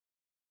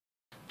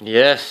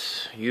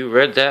Yes, you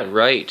read that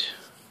right.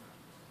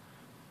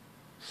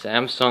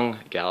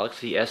 Samsung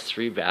Galaxy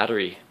S3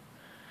 battery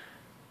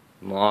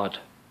mod.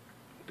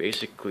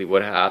 Basically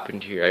what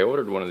happened here, I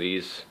ordered one of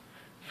these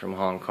from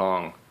Hong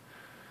Kong,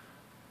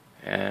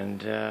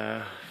 and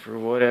for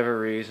whatever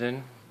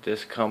reason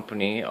this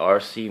company,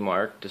 RC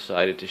Mark,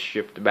 decided to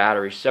ship the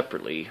battery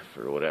separately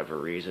for whatever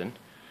reason,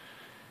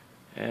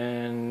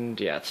 and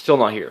yeah, it's still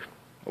not here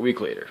a week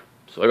later.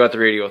 So I got the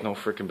radio with no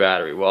freaking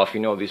battery. Well, if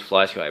you know these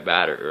Flysky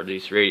battery or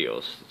these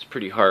radios, it's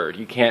pretty hard.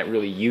 You can't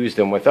really use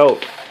them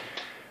without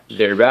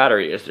their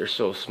battery, as they're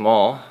so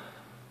small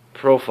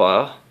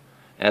profile,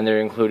 and their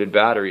included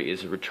battery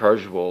is a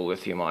rechargeable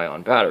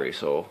lithium-ion battery.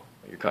 So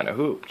you're kind of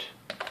hooped,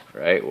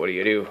 right? What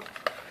do?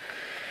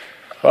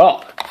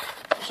 Well,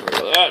 sorry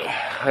about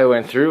that. I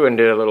went through and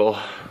did a little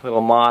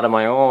mod of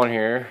my own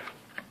here,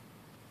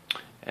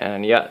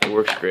 and yeah, it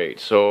works great.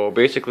 So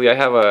basically, I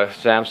have a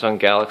Samsung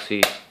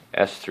Galaxy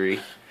S3,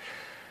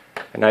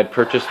 and I'd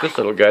purchased this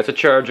little guy. It's a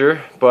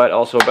charger, but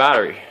also a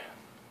battery.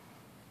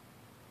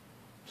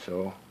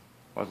 So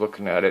I was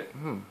looking at it,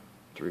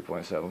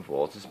 3.7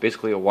 volts. It's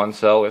basically a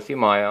one-cell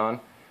lithium-ion,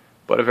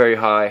 but a very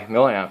high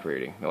milliamp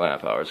rating,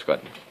 milliamp hours. It's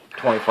got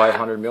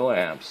 2,500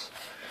 milliamps,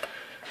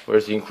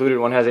 whereas the included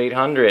one has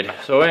 800.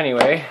 So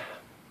anyway,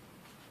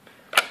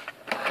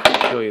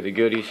 I'll show you the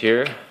goodies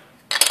here.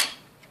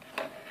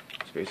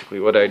 Basically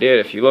what I did.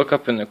 If you look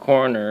up in the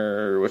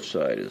corner, which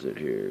side is it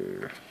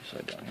here?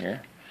 Side down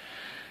here.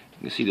 You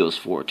can see those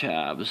 4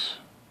 tabs.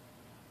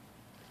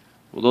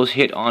 Well, those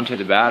hit onto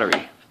the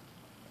battery,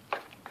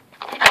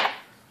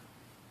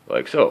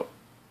 like so.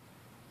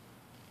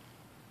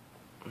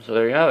 So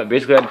there you have it.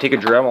 Basically, I had to take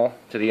a Dremel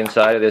to the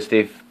inside of this.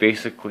 They've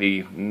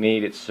basically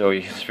made it so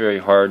it's very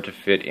hard to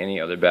fit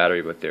any other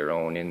battery but their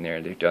own in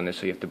there. They've done this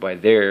so you have to buy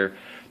their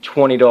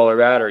 $20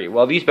 battery.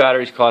 Well, these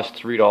batteries cost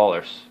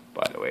 $3,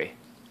 by the way.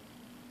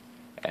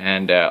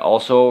 And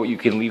also, you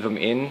can leave them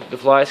in the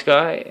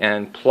Flysky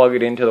and plug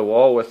it into the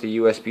wall with the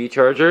USB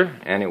charger,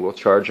 and it will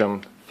charge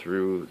them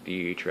through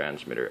the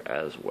transmitter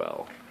as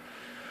well.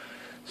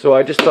 So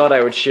I just thought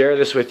I would share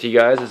this with you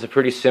guys. It's a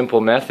pretty simple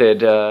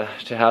method to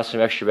have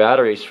some extra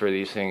batteries for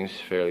these things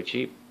fairly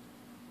cheap.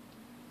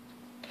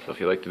 So if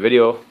you liked the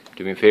video,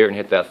 do me a favor and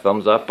hit that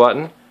thumbs up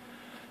button.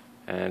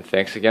 And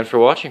thanks again for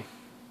watching.